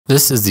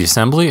This is the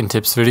assembly and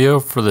tips video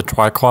for the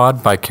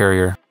TriQuad by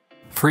Carrier.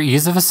 For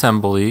ease of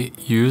assembly,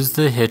 use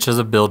the hitch as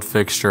a build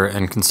fixture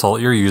and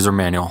consult your user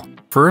manual.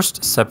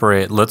 First,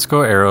 separate Let's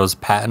Go Arrow's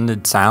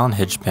patented silent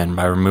hitch pin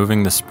by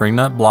removing the spring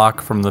nut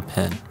block from the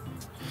pin.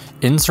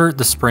 Insert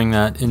the spring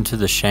nut into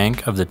the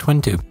shank of the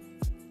TwinTube.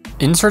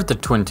 Insert the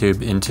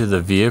TwinTube into the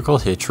vehicle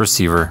hitch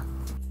receiver.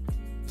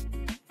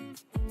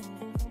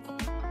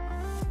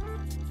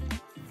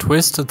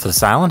 Twist the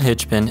silent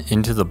hitch pin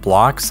into the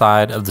block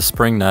side of the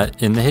spring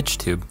nut in the hitch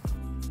tube.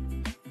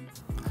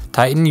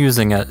 Tighten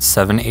using a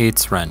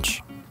 7/8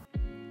 wrench.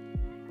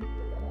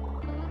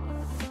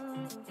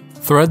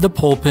 Thread the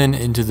pull pin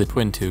into the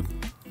TwinTube.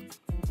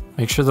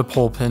 Make sure the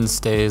pull pin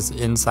stays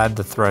inside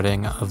the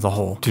threading of the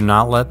hole. Do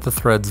not let the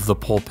threads of the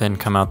pull pin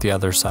come out the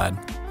other side.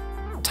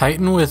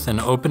 Tighten with an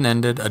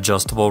open-ended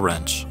adjustable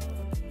wrench.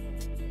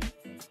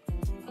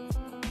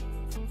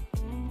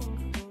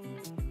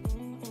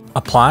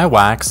 Apply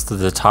wax to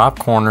the top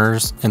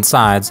corners and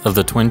sides of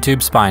the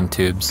TwinTube spine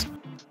tubes.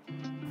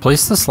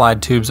 Place the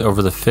slide tubes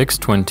over the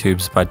fixed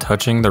TwinTubes by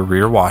touching the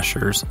rear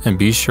washers, and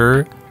be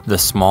sure the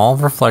small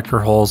reflector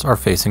holes are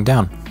facing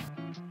down.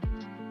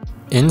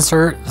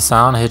 Insert the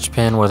silent hitch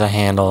pin with a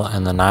handle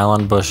and the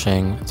nylon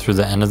bushing through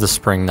the end of the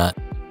spring nut.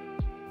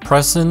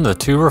 Press in the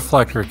two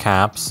reflector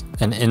caps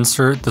and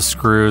insert the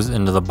screws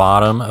into the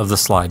bottom of the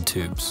slide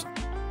tubes.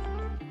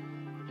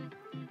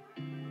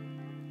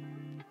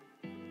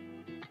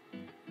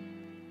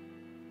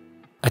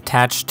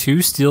 Attach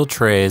two steel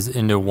trays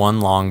into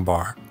one long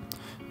bar.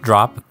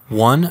 Drop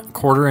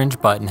 1/4 inch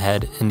button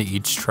head into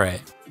each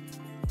tray.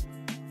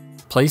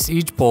 Place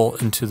each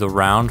bolt into the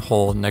round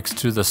hole next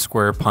to the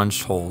square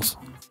punched holes.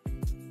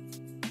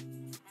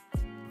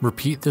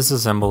 Repeat this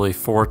assembly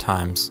 4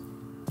 times,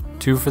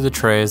 2 for the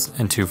trays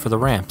and 2 for the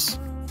ramps.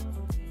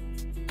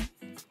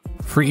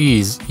 For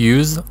ease,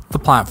 use the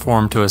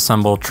platform to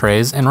assemble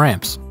trays and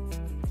ramps.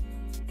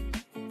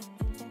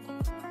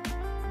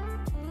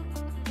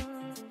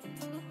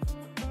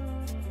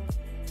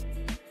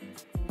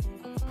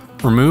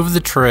 Remove the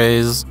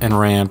trays and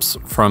ramps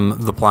from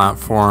the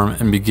platform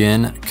and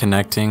begin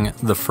connecting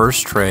the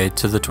first tray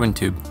to the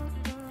TwinTube.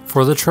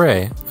 For the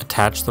tray,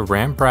 attach the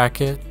ramp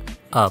bracket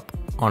up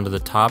onto the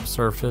top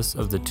surface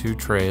of the 2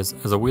 trays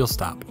as a wheel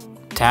stop.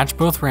 Attach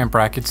both ramp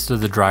brackets to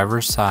the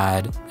driver's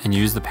side and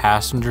use the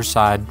passenger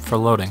side for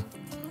loading.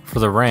 For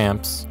the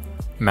ramps,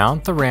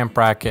 mount the ramp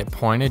bracket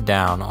pointed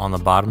down on the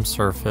bottom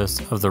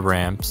surface of the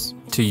ramps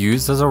to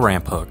use as a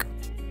ramp hook.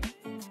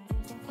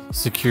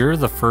 Secure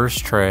the first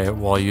tray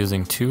while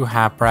using 2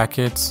 hat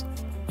brackets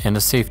and a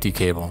safety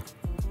cable.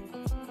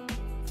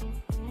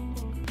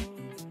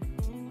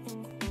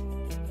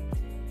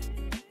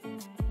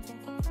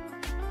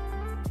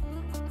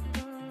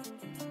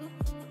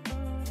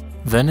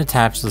 Then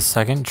attach the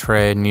second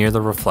tray near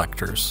the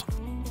reflectors.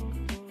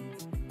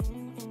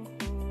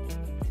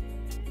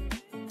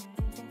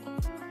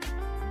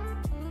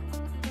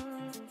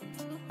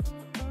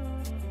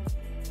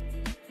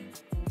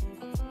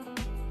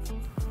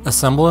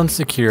 Assemble and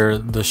secure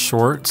the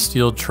short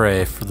steel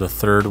tray for the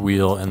third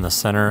wheel in the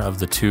center of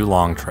the 2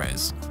 long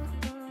trays.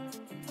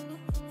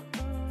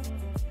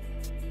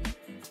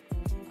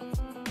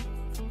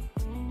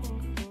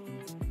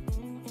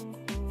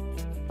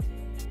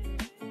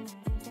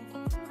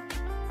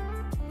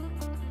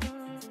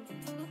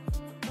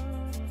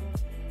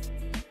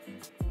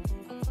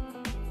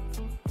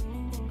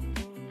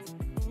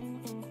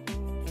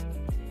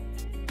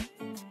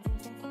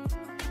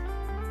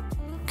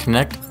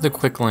 Connect the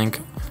quick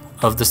link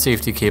of the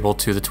safety cable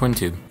to the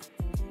TwinTube.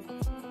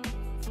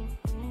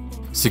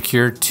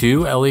 Secure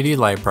 2 LED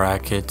light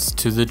brackets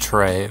to the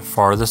tray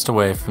farthest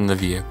away from the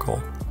vehicle.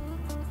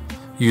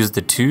 Use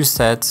the 2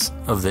 sets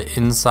of the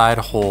inside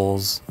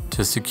holes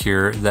to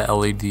secure the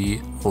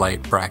LED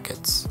light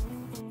brackets.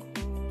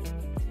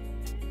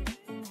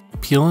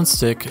 Peel and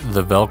stick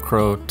the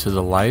Velcro to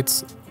the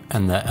lights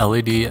and the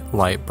LED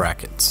light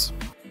brackets.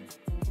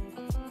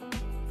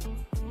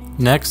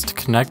 Next,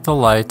 connect the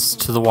lights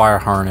to the wire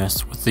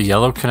harness with the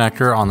yellow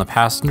connector on the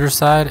passenger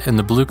side and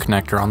the blue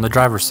connector on the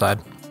driver's side.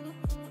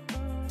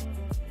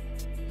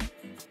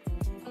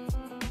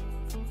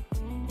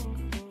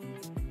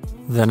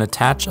 Then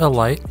attach a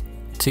light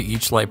to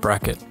each light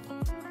bracket.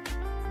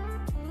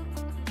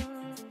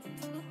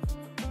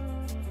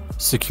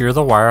 Secure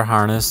the wire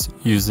harness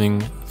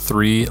using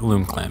 3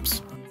 loom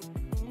clamps.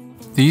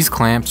 These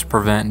clamps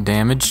prevent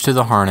damage to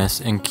the harness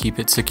and keep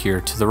it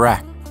secure to the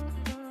rack.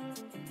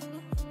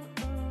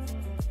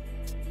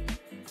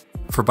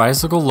 For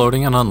bicycle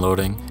loading and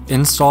unloading,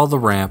 install the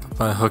ramp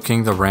by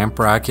hooking the ramp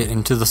bracket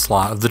into the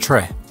slot of the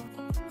tray.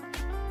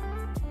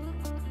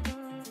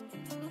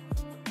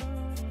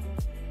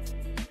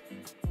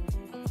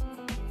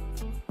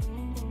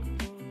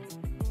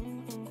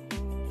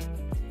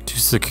 To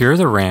secure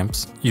the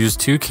ramps, use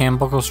 2 cam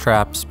buckle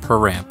straps per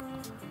ramp.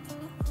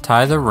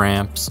 Tie the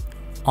ramps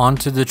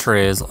onto the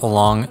trays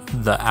along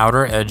the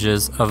outer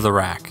edges of the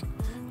rack.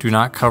 Do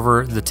not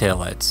cover the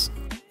taillights.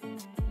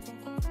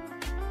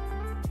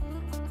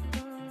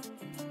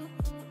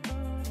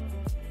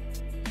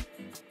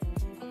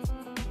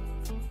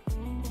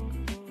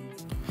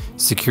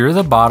 Secure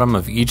the bottom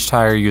of each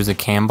tire using a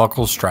cam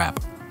buckle strap.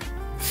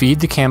 Feed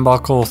the cam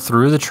buckle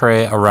through the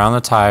tray around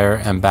the tire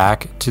and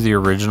back to the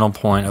original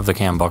point of the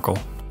cam buckle.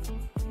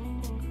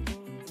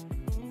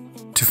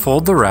 To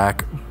fold the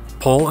rack,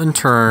 pull and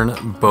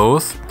turn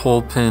both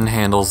pull pin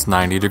handles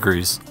 90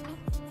 degrees.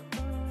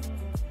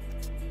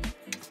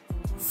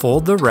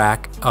 Fold the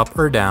rack up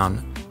or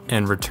down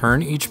and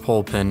return each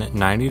pull pin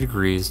 90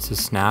 degrees to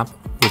snap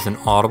with an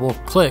audible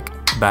click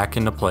back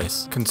into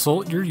place.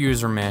 Consult your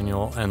user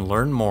manual and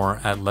learn more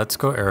at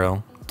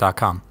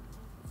letsgoaero.com.